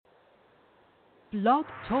Blog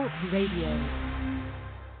Talk Radio.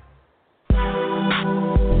 The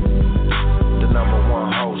number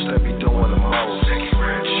one host that be doing the most. Nikki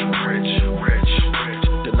Rich, Rich, Rich,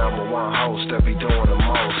 Rich. The number one host that be doing the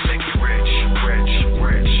most. Nikki Rich, Rich,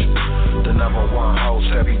 Rich. The number one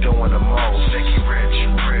host that be doing the most. Nikki Rich,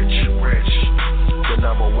 Rich, Rich. The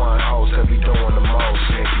number one host that be doing the most.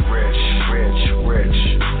 Nikki Rich, Rich,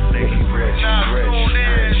 Rich. Nikki Rich, Rich,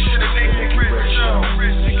 Rich. The Nikki Rich Show.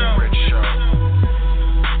 Nikki Rich Show.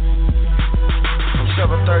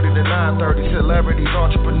 7:30 to 9:30, celebrities,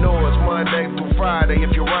 entrepreneurs, Monday through Friday.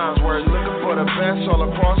 If your rhymes worth looking for the best all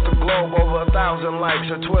across the globe, over 1,000 likes,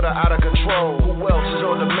 her Twitter out of control. Who else is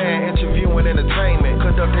on demand, interviewing entertainment,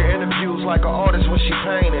 conducting interviews like an artist when she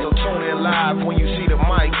painted. So tune in live when you see the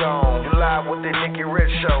mic on. You live with the Nikki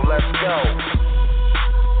Rich Show. Let's go.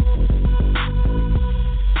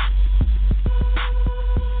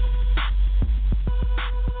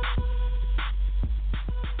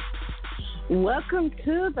 Welcome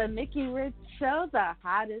to the Nikki Rich Show, the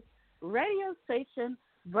hottest radio station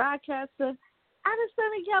broadcasting out of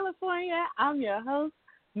sunny California. I'm your host,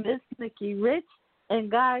 Miss Nikki Rich.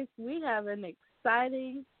 And guys, we have an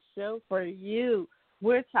exciting show for you.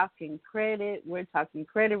 We're talking credit, we're talking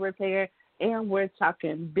credit repair, and we're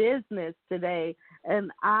talking business today.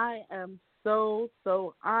 And I am so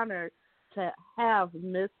honored to have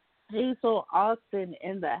Miss Hazel Alston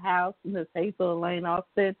in the house, Miss Hazel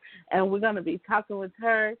Alston, and we're going to be talking with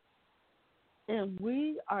her, and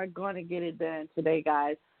we are going to get it done today,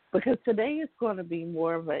 guys, because today is going to be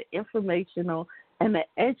more of an informational and an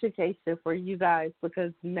education for you guys,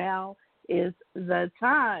 because now is the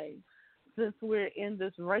time. Since we're in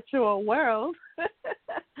this virtual world,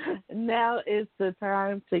 now is the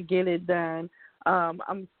time to get it done.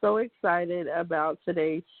 I'm so excited about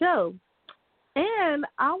today's show. And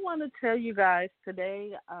I want to tell you guys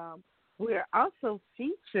today, we're also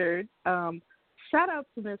featured. Shout out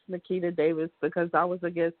to Miss Nikita Davis, because I was a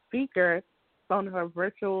guest speaker on her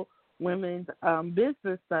virtual Women's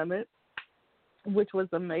Business Summit, which was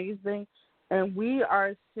amazing. And we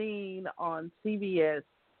are seen on CBS,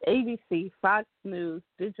 ABC, Fox News,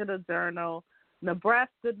 Digital Journal,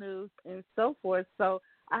 Nebraska News, and so forth. So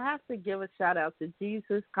I have to give a shout out to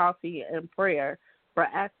Jesus Coffee and Prayer for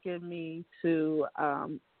asking me to,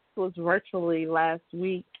 it was virtually last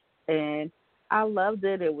week, and I loved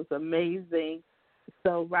it. It was amazing.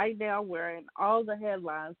 So right now we're in all the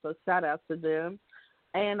headlines, so shout out to them.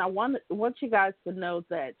 And I want you guys to know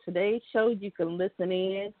that today's show you can listen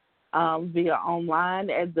in via online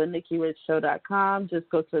at theNikkiRichShow.com. Just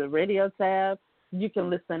go to the radio tab. You can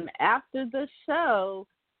listen after the show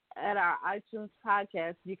at our iTunes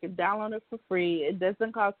podcast. You can download it for free. It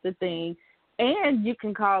doesn't cost a thing. And you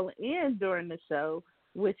can call in during the show,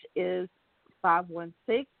 which is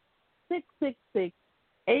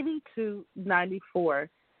 516-666-8294.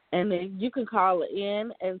 And then you can call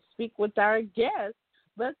in and speak with our guest.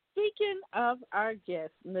 But speaking of our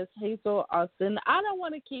guest, Miss Hazel Alston, I don't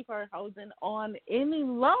want to keep her holding on any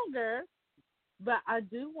longer, but I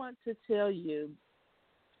do want to tell you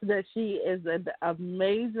that she is an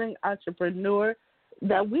amazing entrepreneur,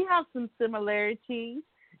 that we have some similarities,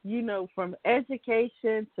 you know, from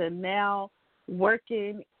education to now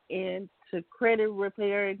working into credit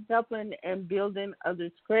repair and helping and building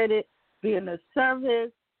others' credit, being a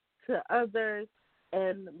service to others,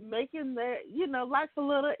 and making their, you know, life a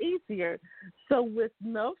little easier. So with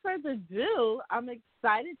no further ado, I'm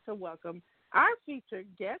excited to welcome our featured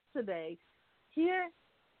guest today here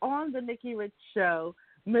on the Nikki Rich Show,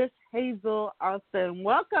 Miss Hazel Alston.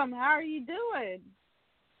 Welcome. How are you doing?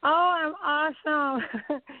 Oh, I'm awesome.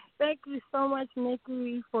 Thank you so much,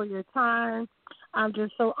 Nikki, for your time. I'm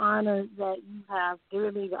just so honored that you have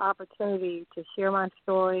given me the opportunity to share my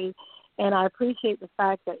story. And I appreciate the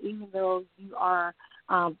fact that even though you are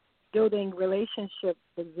building relationships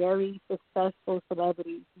with very successful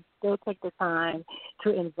celebrities, you still take the time to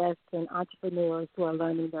invest in entrepreneurs who are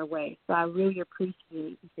learning their way. So I really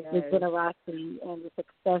appreciate the generosity and the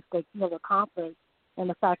success that you have accomplished, and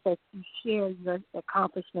the fact that you share your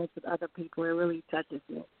accomplishments with other people. It really touches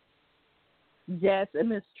me. Yes, and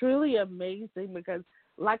it's truly amazing because,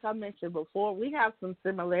 like I mentioned before, we have some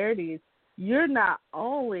similarities. You're not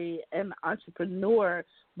only an entrepreneur,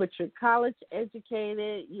 but you're college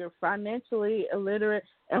educated, you're financially illiterate,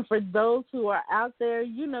 and for those who are out there,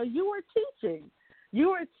 you know, you were teaching.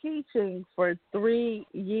 You were teaching for 3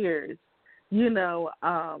 years, you know,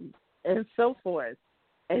 and so forth.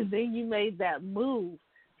 And then you made that move.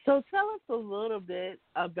 So tell us a little bit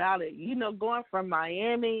about it. You know, going from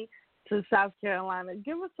Miami to South Carolina,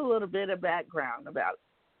 give us a little bit of background about it.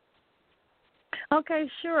 Okay,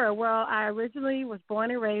 sure. Well, I originally was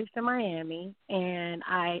born and raised in Miami, and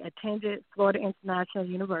I attended Florida International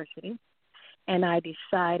University, and I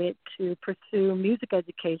decided to pursue music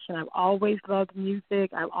education. I've always loved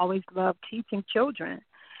music. I've always loved teaching children,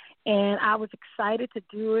 and I was excited to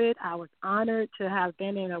do it. I was honored to have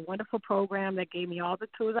been in a wonderful program that gave me all the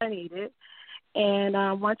tools I needed.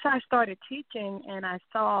 And once I started teaching and I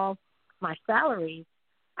saw my salary,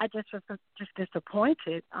 I just was just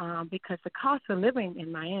disappointed because the cost of living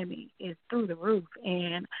in Miami is through the roof.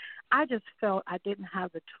 And I just felt I didn't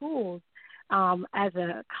have the tools. As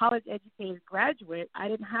a college-educated graduate, I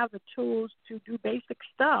didn't have the tools to do basic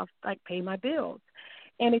stuff like pay my bills.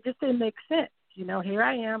 And it just didn't make sense. You know, here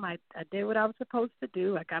I am. I did what I was supposed to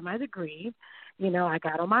do. I got my degree. You know, I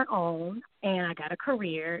got on my own, and I got a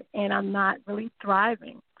career, and I'm not really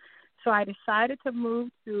thriving. So I decided to move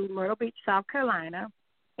to Myrtle Beach, South Carolina,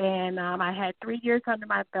 and I had 3 years under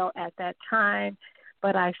my belt at that time.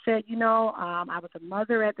 But I said, you know, I was a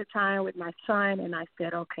mother at the time with my son, and I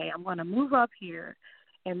said, okay, I'm going to move up here,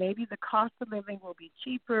 and maybe the cost of living will be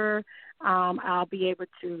cheaper. I'll be able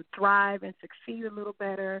to thrive and succeed a little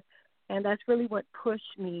better. And that's really what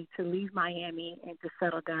pushed me to leave Miami and to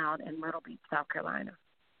settle down in Myrtle Beach, South Carolina.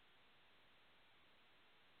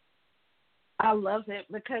 I love it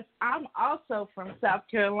because I'm also from South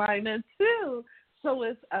Carolina too. So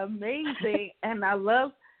it's amazing. And I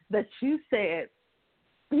love that you said,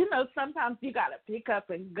 you know, sometimes you got to pick up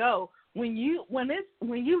and go. When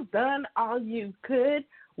you've done all you could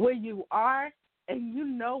where you are, and you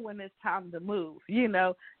know when it's time to move, you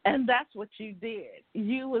know, and that's what you did.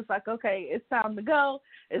 You was like, okay, it's time to go,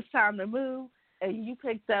 it's time to move, and you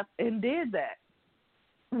picked up and did that,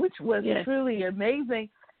 which was truly amazing.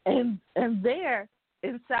 And there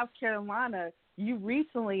in South Carolina, you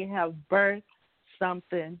recently have birthed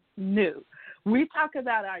something new. We talk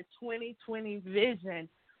about our 2020 vision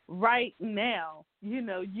right now. You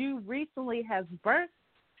know, you recently have birthed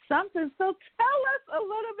something. So tell us a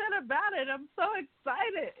little bit about it. I'm so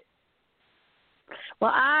excited.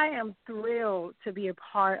 Well, I am thrilled to be a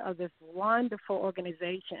part of this wonderful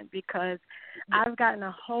organization because I've gotten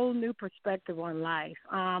a whole new perspective on life.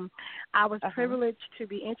 I was privileged to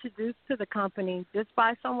be introduced to the company just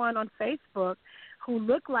by someone on Facebook who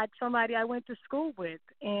looked like somebody I went to school with.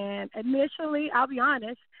 And initially, I'll be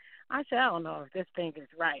honest, I said, I don't know if this thing is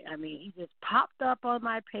right. I mean, he just popped up on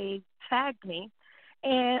my page, tagged me,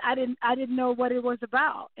 and I didn't know what it was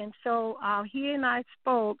about. And so he and I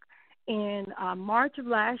spoke in March of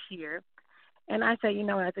last year, and I said, you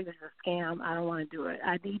know, I think this is a scam. I don't want to do it.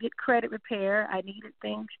 I needed credit repair. I needed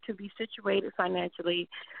things to be situated financially,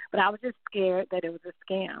 but I was just scared that it was a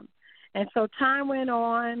scam. And so time went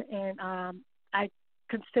on, and I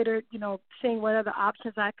considered, you know, seeing what other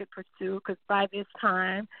options I could pursue because by this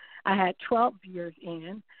time I had 12 years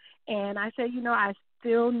in, and I said, you know, I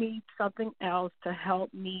still need something else to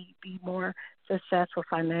help me be more successful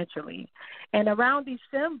financially. And around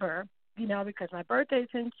December, you know, because my birthday's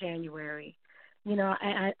in January, you know,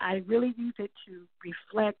 I really use it to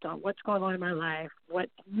reflect on what's going on in my life, what's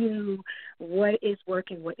new, what is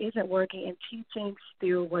working, what isn't working, and teaching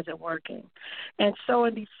still wasn't working. And so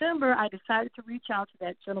in December, I decided to reach out to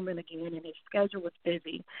that gentleman again, and his schedule was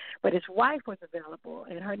busy, but his wife was available,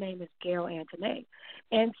 and her name is Gail Antonet.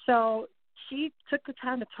 And so she took the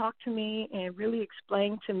time to talk to me and really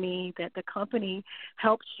explain to me that the company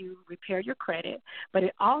helps you repair your credit, but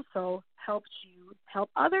it also helps you help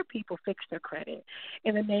other people fix their credit.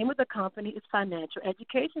 And the name of the company is Financial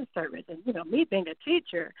Education Service. And, you know, me being a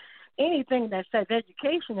teacher, anything that says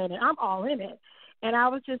education in it, I'm all in it. And I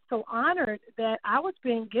was just so honored that I was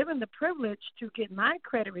being given the privilege to get my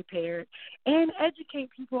credit repaired and educate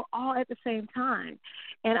people all at the same time.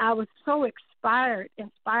 And I was so inspired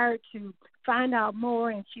to find out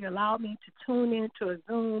more, and she allowed me to tune into a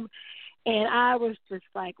Zoom. And I was just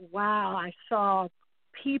like, wow, I saw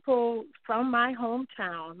people from my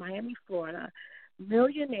hometown, Miami, Florida,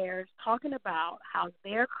 millionaires talking about how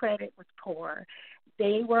their credit was poor.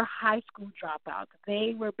 They were high school dropouts.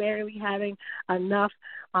 They were barely having enough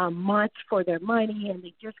months for their money, and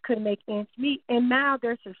they just couldn't make ends meet. And now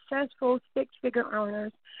they're successful six-figure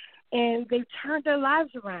earners, and they've turned their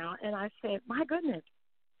lives around. And I said, my goodness,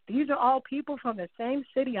 these are all people from the same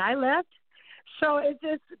city I left. So it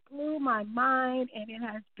just blew my mind, and it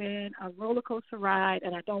has been a roller coaster ride,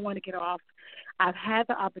 and I don't want to get off. I've had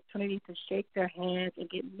the opportunity to shake their hands and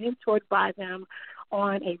get mentored by them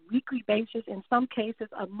on a weekly basis, in some cases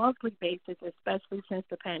a monthly basis, especially since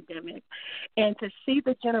the pandemic. And to see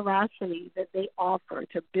the generosity that they offer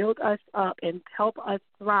to build us up and help us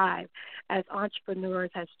thrive as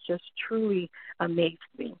entrepreneurs has just truly amazed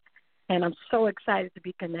me. and I'm so excited to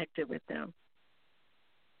be connected with them.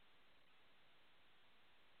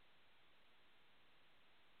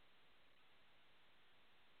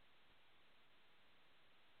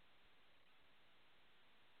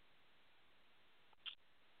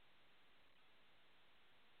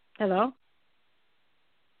 Hello?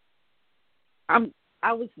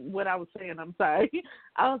 I was what I was saying. I'm sorry.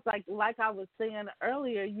 I was like I was saying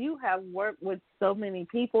earlier. You have worked with so many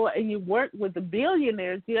people, and you work with the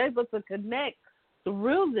billionaires. You're able to connect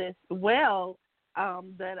through this well.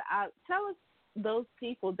 That I tell us those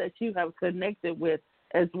people that you have connected with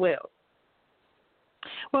as well.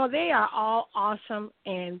 Well, they are all awesome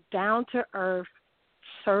and down to earth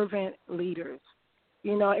servant leaders.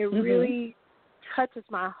 You know, it really touches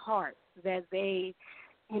my heart that they,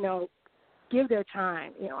 you know, give their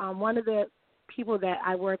time. You know, one of the people that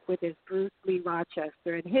I work with is Bruce Lee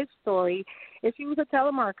Rochester, and his story is he was a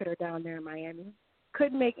telemarketer down there in Miami.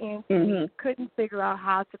 Couldn't make ends meet, couldn't figure out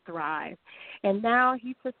how to thrive. And now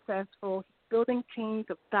he's successful. He's building teams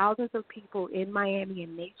of thousands of people in Miami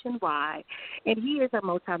and nationwide. And he is a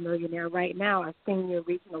multimillionaire right now, a senior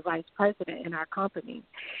regional vice president in our company.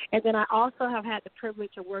 And then I also have had the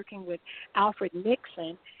privilege of working with Alfred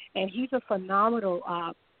Nixon, and he's a phenomenal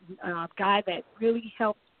guy that really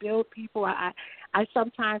helps build people. I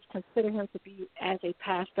sometimes consider him to be as a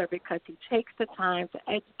pastor because he takes the time to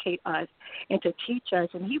educate us and to teach us.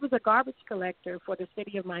 And he was a garbage collector for the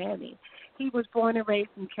city of Miami. He was born and raised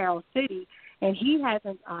in Carroll City, and he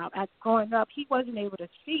hasn't, as growing up, he wasn't able to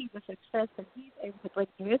see the success that he's able to bring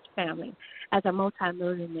to his family as a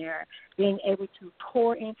multimillionaire, being able to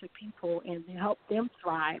pour into people and help them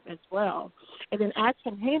thrive as well. And then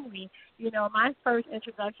Ashton Henry, you know, my first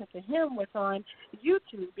introduction to him was on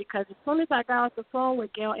YouTube because as soon as I got off the phone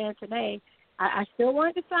with Gail Antonet, I still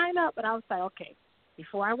wanted to sign up, but I was like, okay,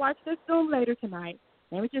 before I watch this Zoom later tonight,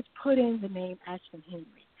 let me just put in the name Ashton Henry.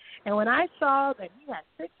 And when I saw that he had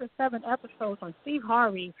 6 or 7 episodes on Steve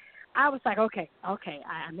Harvey, I was like, okay,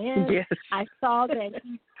 I'm in. Yes. I saw that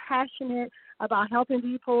he's passionate about helping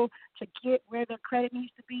people to get where their credit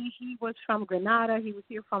needs to be. He was from Grenada. He was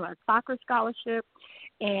here from a soccer scholarship,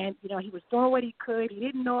 and, you know, he was doing what he could. He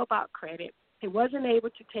didn't know about credit. He wasn't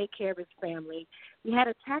able to take care of his family. He had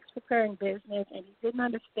a tax-preparing business, and he didn't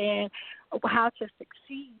understand how to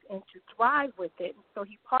succeed and to thrive with it. And so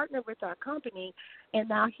he partnered with our company, and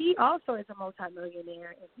now he also is a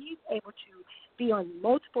multimillionaire, and he's able to be on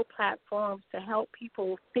multiple platforms to help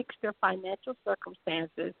people fix their financial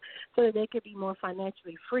circumstances so that they could be more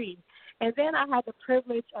financially free. And then I had the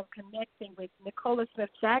privilege of connecting with Nicola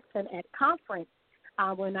Smith-Jackson at conference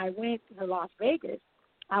when I went to Las Vegas.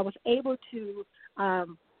 I was able to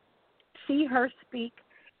see her speak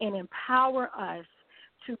and empower us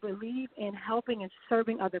to believe in helping and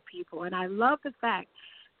serving other people. And I love the fact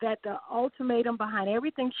that the ultimatum behind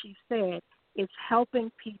everything she said is helping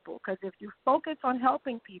people. Because if you focus on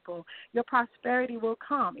helping people, your prosperity will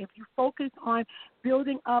come. If you focus on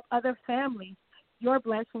building up other families, your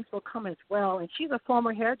blessings will come as well. And she's a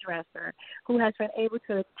former hairdresser who has been able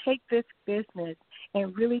to take this business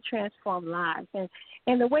and really transform lives.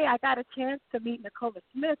 And the way I got a chance to meet Nicola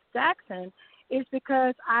Smith-Jackson is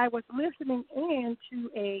because I was listening in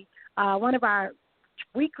to one of our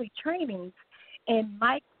weekly trainings, and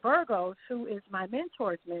Mike Burgos, who is my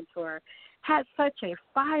mentor's mentor, had such a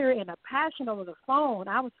fire and a passion over the phone.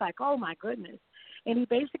 I was like, oh, my goodness. And he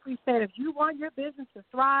basically said, if you want your business to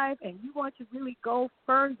thrive and you want to really go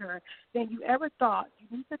further than you ever thought,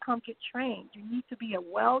 you need to come get trained. You need to be a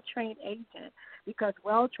well-trained agent because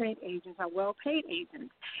well-trained agents are well-paid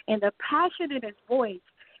agents. And the passion in his voice,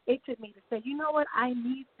 it took me to say, you know what, I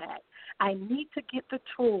need that. I need to get the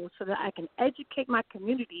tools so that I can educate my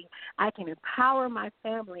community, I can empower my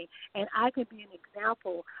family, and I can be an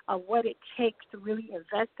example of what it takes to really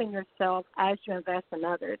invest in yourself as you invest in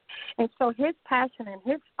others. And so his passion and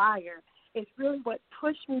his fire is really what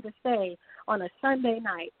pushed me to say on a Sunday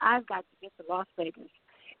night, I've got to get to Las Vegas.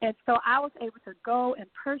 And so I was able to go and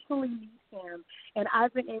personally meet him, and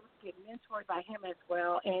I've been able to get mentored by him as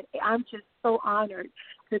well. And I'm just so honored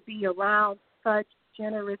to be around such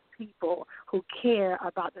generous people who care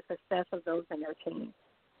about the success of those in their team.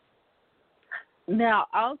 Now,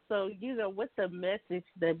 also, you know, with the message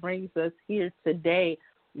that brings us here today,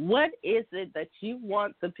 what is it that you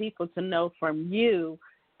want the people to know from you?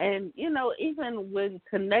 And, you know, even when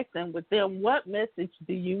connecting with them, what message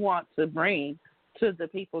do you want to bring to the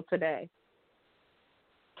people today?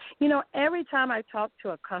 You know, every time I talk to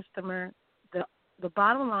a customer, the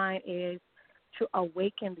bottom line is to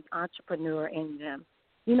awaken the entrepreneur in them.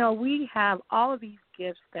 We have all of these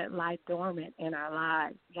gifts that lie dormant in our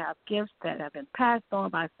lives. We have gifts that have been passed on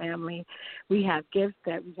by family. We have gifts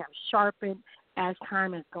that we have sharpened as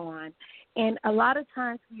time has gone. And a lot of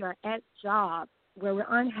times we are at jobs where we're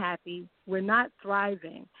unhappy, we're not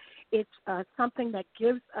thriving. It's something that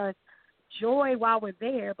gives us joy while we're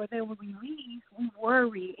there, but then when we leave, we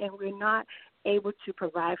worry and we're not able to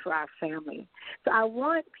provide for our family. So I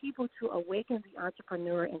want people to awaken the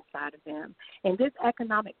entrepreneur inside of them. And this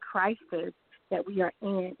economic crisis that we are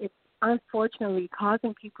in, it's unfortunately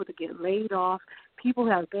causing people to get laid off. People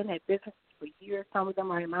have been at business for years. Some of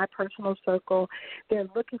them are in my personal circle. They're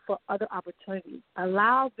looking for other opportunities.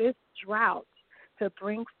 Allow this drought to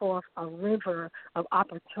bring forth a river of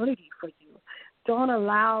opportunity for you. Don't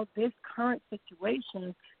allow this current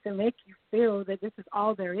situation to make you feel that this is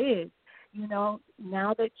all there is.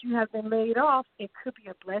 Now that you have been laid off, it could be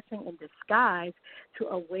a blessing in disguise to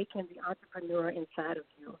awaken the entrepreneur inside of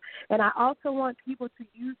you. And I also want people to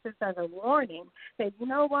use this as a warning that, you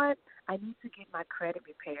know what, I need to get my credit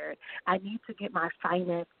repaired. I need to get my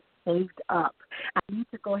finance saved up. I need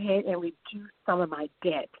to go ahead and reduce some of my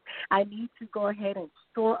debt. I need to go ahead and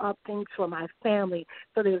store up things for my family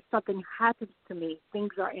so that if something happens to me,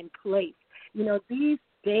 things are in place. These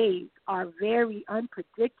days are very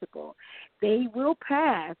unpredictable. They will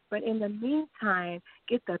pass, but in the meantime,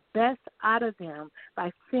 get the best out of them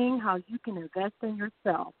by seeing how you can invest in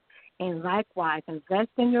yourself and likewise invest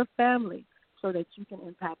in your family so that you can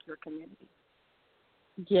impact your community.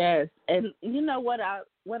 Yes, and what I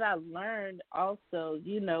learned also,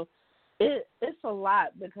 it's a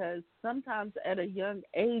lot because sometimes at a young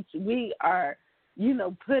age we are,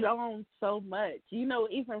 put on so much.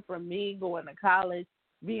 Even for me going to college,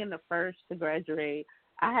 being the first to graduate,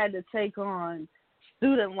 I had to take on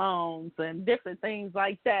student loans and different things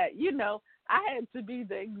like that. I had to be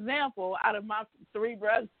the example out of my three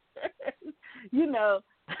brothers.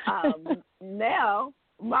 Now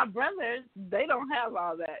my brothers, they don't have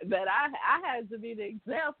all that. But I had to be the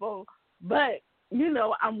example. But,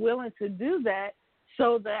 I'm willing to do that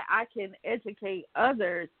so that I can educate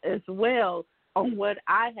others as well on what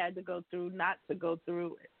I had to go through, not to go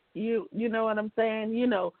through it. You know what I'm saying?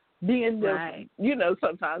 Being the, right.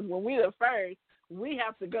 Sometimes when we're the first, we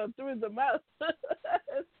have to go through the most.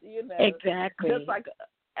 Exactly. Just like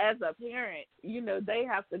as a parent, they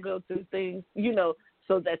have to go through things,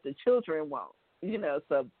 so that the children won't.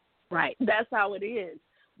 So right. That's how it is.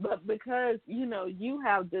 But because, you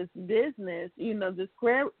have this business, this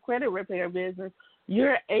credit repair business,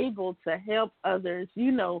 you're able to help others,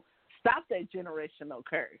 stop that generational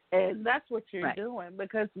curse. And that's what you're right. doing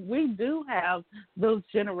because we do have those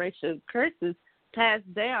generational curses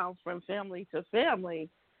passed down from family to family,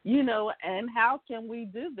 and how can we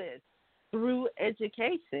do this? Through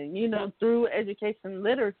education, through education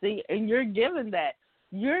literacy, and you're given that.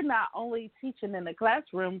 You're not only teaching in the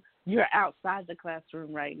classroom, you're outside the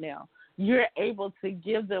classroom right now. You're able to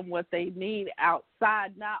give them what they need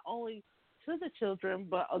outside, not only to the children,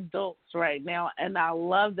 but adults right now. And I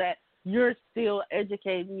love that you're still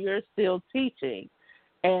educating, you're still teaching.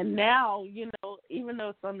 And now, even though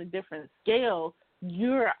it's on a different scale,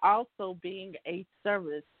 you're also being a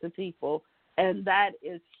service to people. And that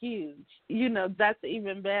is huge. That's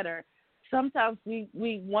even better. Sometimes we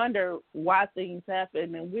wonder why things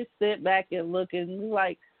happen, and we sit back and look, and we're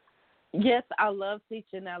like, yes, I love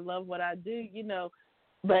teaching, I love what I do,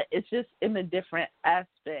 but it's just in a different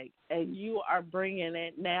aspect, and you are bringing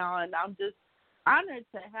it now, and I'm just honored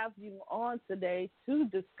to have you on today to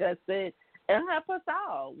discuss it and help us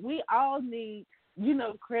all. We all need,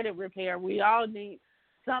 credit repair. We all need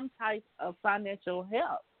some type of financial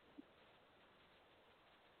help.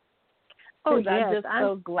 Oh, yes. I'm just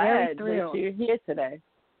so glad that you're here today.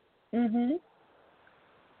 Mm-hmm.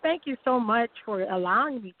 Thank you so much for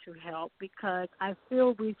allowing me to help because I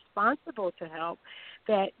feel responsible to help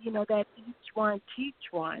that each one teach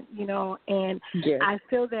one, and yes. I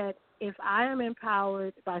feel that if I am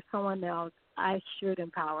empowered by someone else, I should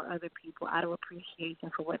empower other people out of appreciation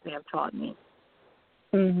for what they have taught me.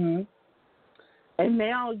 Mhm. And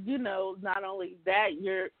now, not only that,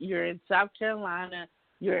 you're in South Carolina,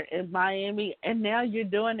 you're in Miami, and now you're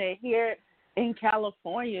doing it here in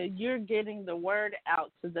California. You're getting the word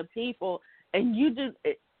out to the people, and you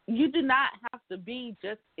do not have to be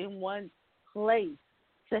just in one place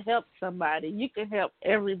to help somebody. You can help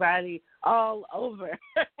everybody all over.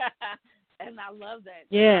 And I love that.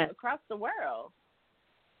 Yes. Across the world.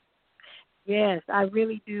 Yes, I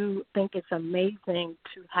really do think it's amazing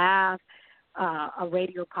to have a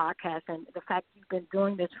radio podcast, and the fact you've been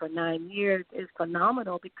doing this for 9 years is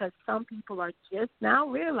phenomenal because some people are just now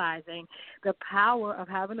realizing the power of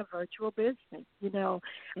having a virtual business. You know,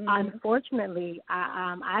 unfortunately,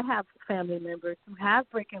 I have family members who have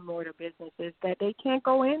brick and mortar businesses that they can't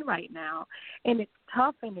go in right now, and it's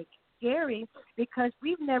tough and it's scary because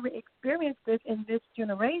we've never experienced this in this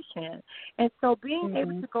generation. And so being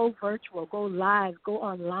able to go virtual, go live, go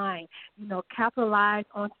online, you know, capitalize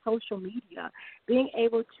on social media, being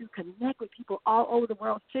able to connect with people all over the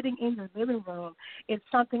world sitting in your living room is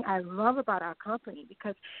something I love about our company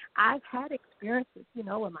because I've had experiences, you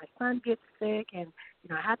know, when my son gets sick and, you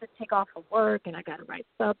know, I have to take off from work and I got to write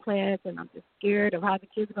sub-plans and I'm just scared of how the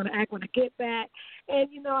kids are going to act when I get back.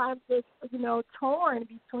 And, you know, I'm just, you know, torn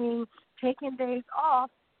between taking days off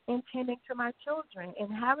and tending to my children.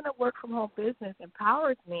 And having a work-from-home business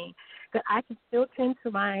empowers me that I can still tend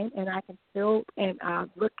to mine and I can still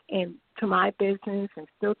look into my business and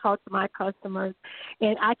still talk to my customers.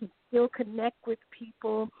 And I can still connect with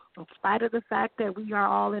people in spite of the fact that we are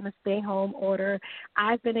all in a stay-home order.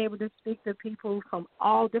 I've been able to speak to people from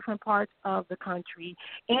all different parts of the country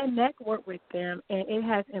and network with them, and it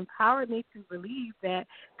has empowered me to believe that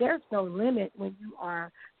there's no limit when you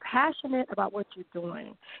are passionate about what you're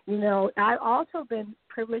doing. You know, I've also been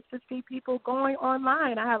privileged to see people going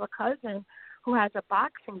online. I have a cousin who has a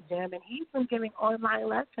boxing gym, and he's been giving online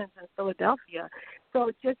lessons in Philadelphia.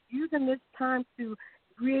 So just using this time to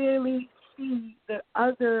really see the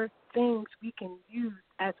other things we can use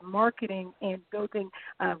as marketing and building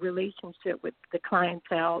a relationship with the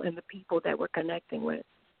clientele and the people that we're connecting with.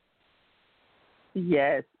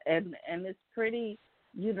 Yes, and it's pretty,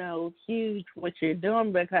 you know, huge what you're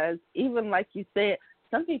doing because even like you said,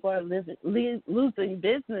 some people are losing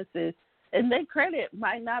businesses and their credit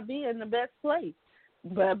might not be in the best place.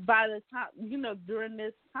 But by the time, you know, during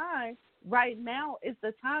this time, right now is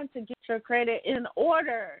the time to get your credit in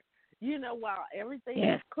order. You know, while everything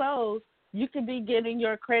is closed, you can be getting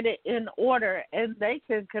your credit in order, and they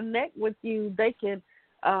can connect with you. They can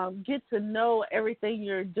get to know everything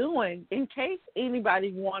you're doing. In case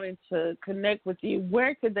anybody wanted to connect with you,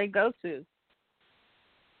 where could they go to?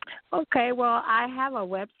 Okay, well, I have a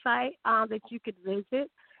website that you could visit,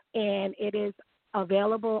 and it is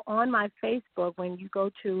available on my Facebook when you go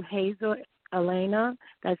to Hazel Elena.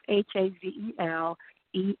 That's HazelElaina.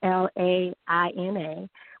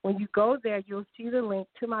 When you go there, you'll see the link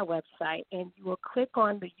to my website, and you will click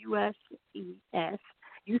on the UCES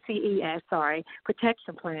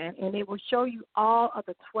protection plan, and it will show you all of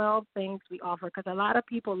the 12 things we offer because a lot of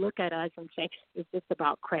people look at us and say it's just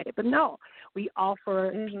about credit. But no, we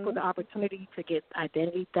offer people the opportunity to get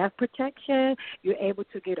identity theft protection. You're able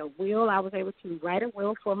to get a will. I was able to write a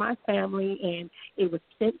will for my family, and it was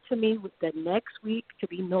sent to me with the next week to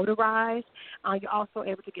be notarized. You're also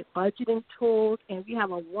able to get budgeting tools, and we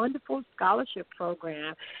have a wonderful scholarship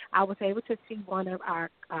program. I was able to see one of our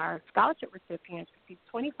scholarship recipients receive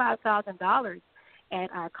 $25,000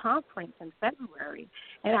 at our conference in February,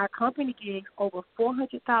 and our company gave over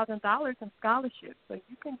 $400,000 in scholarships. So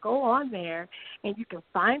you can go on there and you can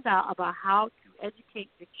find out about how to educate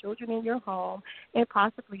the children in your home and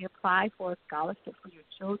possibly apply for a scholarship for your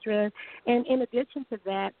children. And in addition to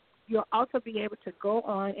that, you'll also be able to go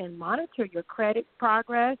on and monitor your credit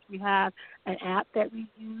progress. We have an app that we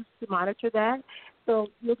use to monitor that. So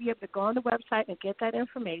you'll be able to go on the website and get that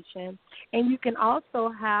information. And you can also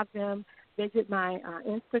have them visit my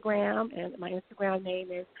Instagram, and my Instagram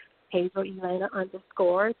name is Hazel Elena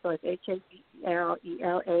 _. So it's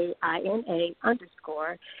HazelElaina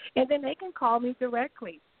 _. And then they can call me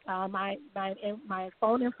directly. My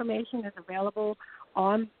phone information is available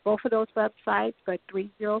on both of those websites, but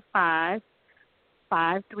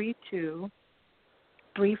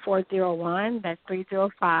 305-532-3401. That's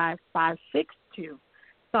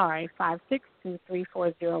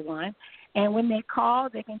 562-3401. And when they call,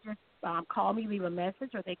 they can just call me, leave a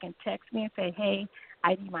message, or they can text me and say, hey,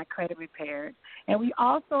 I need my credit repaired. And we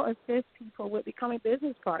also assist people with becoming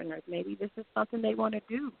business partners. Maybe this is something they want to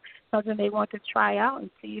do, something they want to try out and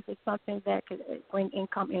see if it's something that could bring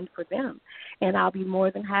income in for them. And I'll be more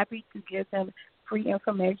than happy to give them free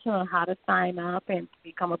information on how to sign up and to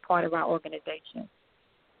become a part of our organization.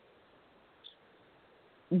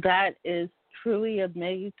 That is truly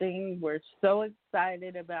amazing. We're so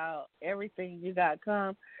excited about everything you got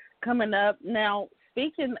coming up. Now,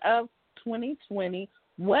 speaking of 2020,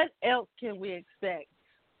 what else can we expect?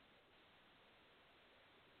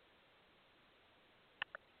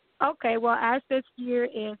 Okay, well, as this year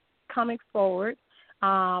is coming forward,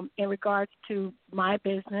 in regards to my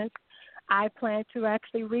business, I plan to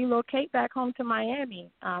actually relocate back home to Miami.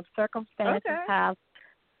 Circumstances have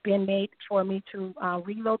been made for me to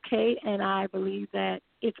relocate, and I believe that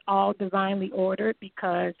it's all divinely ordered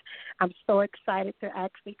because I'm so excited to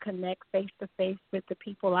actually connect face-to-face with the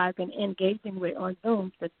people I've been engaging with on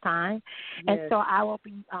Zoom this time. Yes. And so I will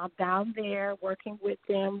be down there working with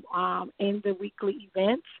them in the weekly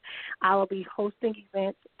events. I will be hosting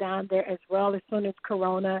events down there as well as soon as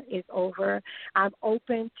Corona is over. I'm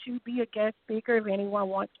open to be a guest speaker if anyone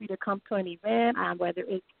wants me to come to an event, whether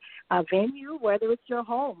it's a venue, whether it's your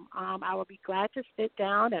home. I will be glad to sit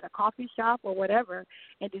down at a coffee shop or whatever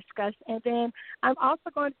and discuss. And then I'm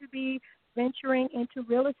also going to be venturing into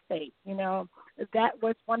real estate. You know, that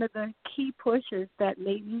was one of the key pushes that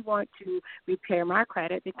made me want to repair my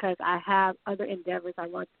credit because I have other endeavors I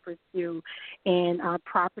want to pursue in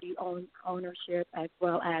property ownership as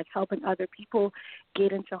well as helping other people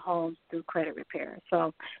get into homes through credit repair.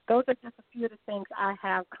 So those are just a few of the things I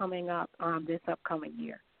have coming up this upcoming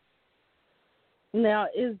year. Now,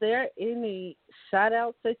 is there any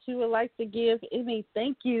shout-outs that you would like to give, any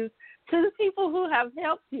thank yous to the people who have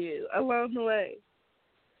helped you along the way?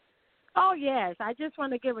 Oh, yes. I just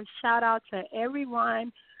want to give a shout-out to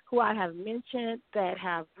everyone who I have mentioned that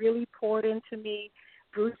have really poured into me,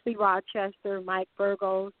 Bruce Lee Rochester, Mike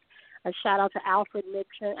Burgos, a shout-out to Alfred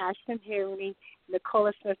Nixon, Ashton Harry,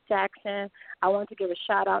 Nicola Smith-Jackson. I want to give a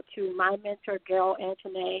shout-out to my mentor, Gail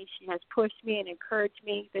Antonet. She has pushed me and encouraged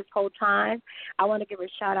me this whole time. I want to give a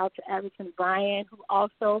shout-out to Everton Bryan, who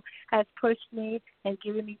also has pushed me and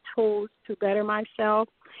given me tools to better myself.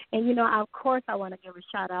 And, you know, of course, I want to give a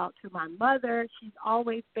shout-out to my mother. She's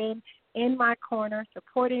always been in my corner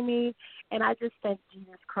supporting me, and I just thank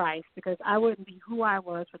Jesus Christ because I wouldn't be who I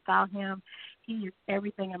was without him. He is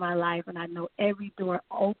everything in my life, and I know every door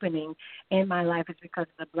opening in my life is because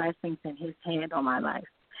of the blessings in his hand on my life.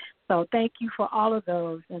 So thank you for all of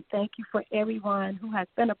those, and thank you for everyone who has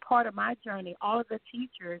been a part of my journey, all of the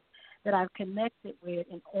teachers that I've connected with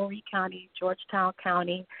in Horry County, Georgetown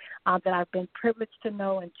County, that I've been privileged to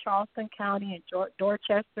know in Charleston County and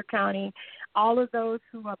Dorchester County, all of those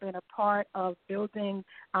who have been a part of building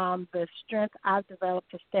the strength I've developed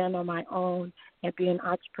to stand on my own and be an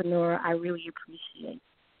entrepreneur, I really appreciate.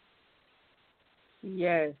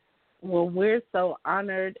 Yes. Well, we're so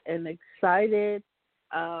honored and excited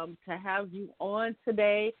to have you on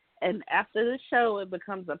today. And after the show, it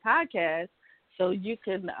becomes a podcast. So you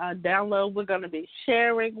can download. We're going to be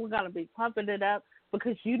sharing. We're going to be pumping it up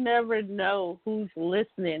because you never know who's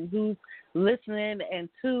listening and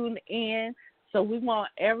tune in. So we want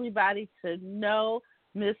everybody to know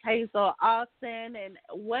Miss Hazel Alston and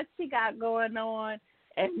what she got going on.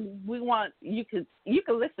 And we want you can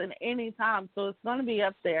listen anytime. So it's going to be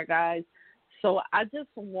up there, guys. So I just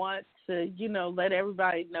want to, let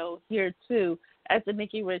everybody know here too. At the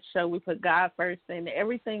Nikki Rich Show, we put God first in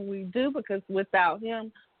everything we do because without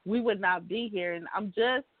him, we would not be here. And I'm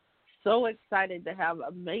just so excited to have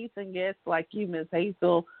amazing guests like you, Ms.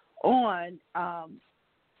 Hazel, on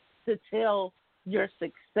to tell your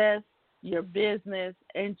success, your business,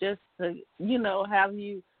 and just to, have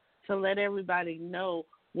you to let everybody know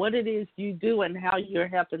what it is you do and how you're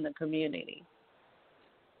helping the community.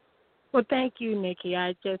 Well, thank you, Nikki.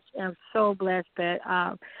 I just am so blessed that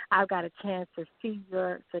I've got a chance to see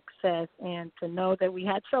your success and to know that we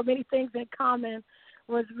had so many things in common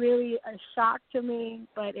was really a shock to me,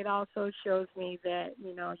 but it also shows me that,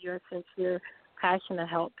 you're a sincere passion to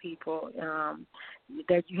help people,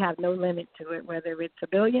 that you have no limit to it, whether it's a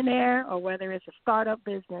billionaire or whether it's a startup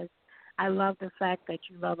business. I love the fact that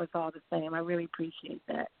you love us all the same. I really appreciate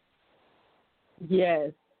that.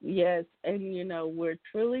 Yes. Yes, and, we're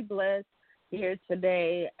truly blessed here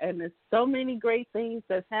today, and there's so many great things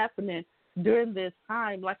that's happening during this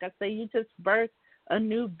time. Like I say, you just birthed a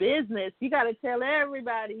new business. You got to tell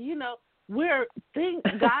everybody,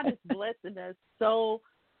 God is blessing us so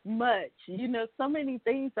much. So many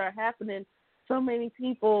things are happening. So many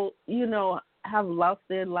people, have lost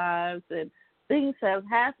their lives, and things have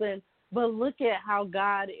happened, but look at how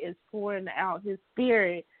God is pouring out his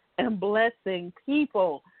spirit and blessing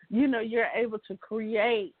people. You're able to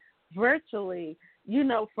create virtually,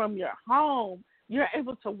 from your home. You're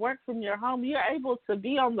able to work from your home. You're able to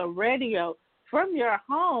be on the radio from your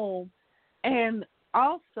home and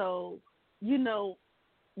also,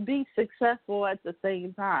 be successful at the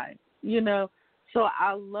same time, So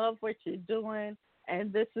I love what you're doing,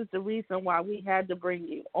 and this is the reason why we had to bring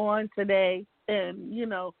you on today. And,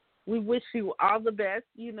 we wish you all the best.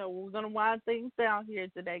 We're going to wind things down here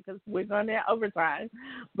today because we're going to overtime.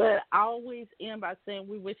 But I always end by saying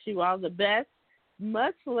we wish you all the best,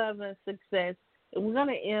 much love and success And we're going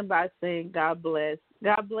to end by saying God bless.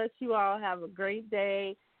 God bless you all. Have a great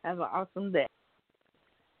day. Have an awesome day.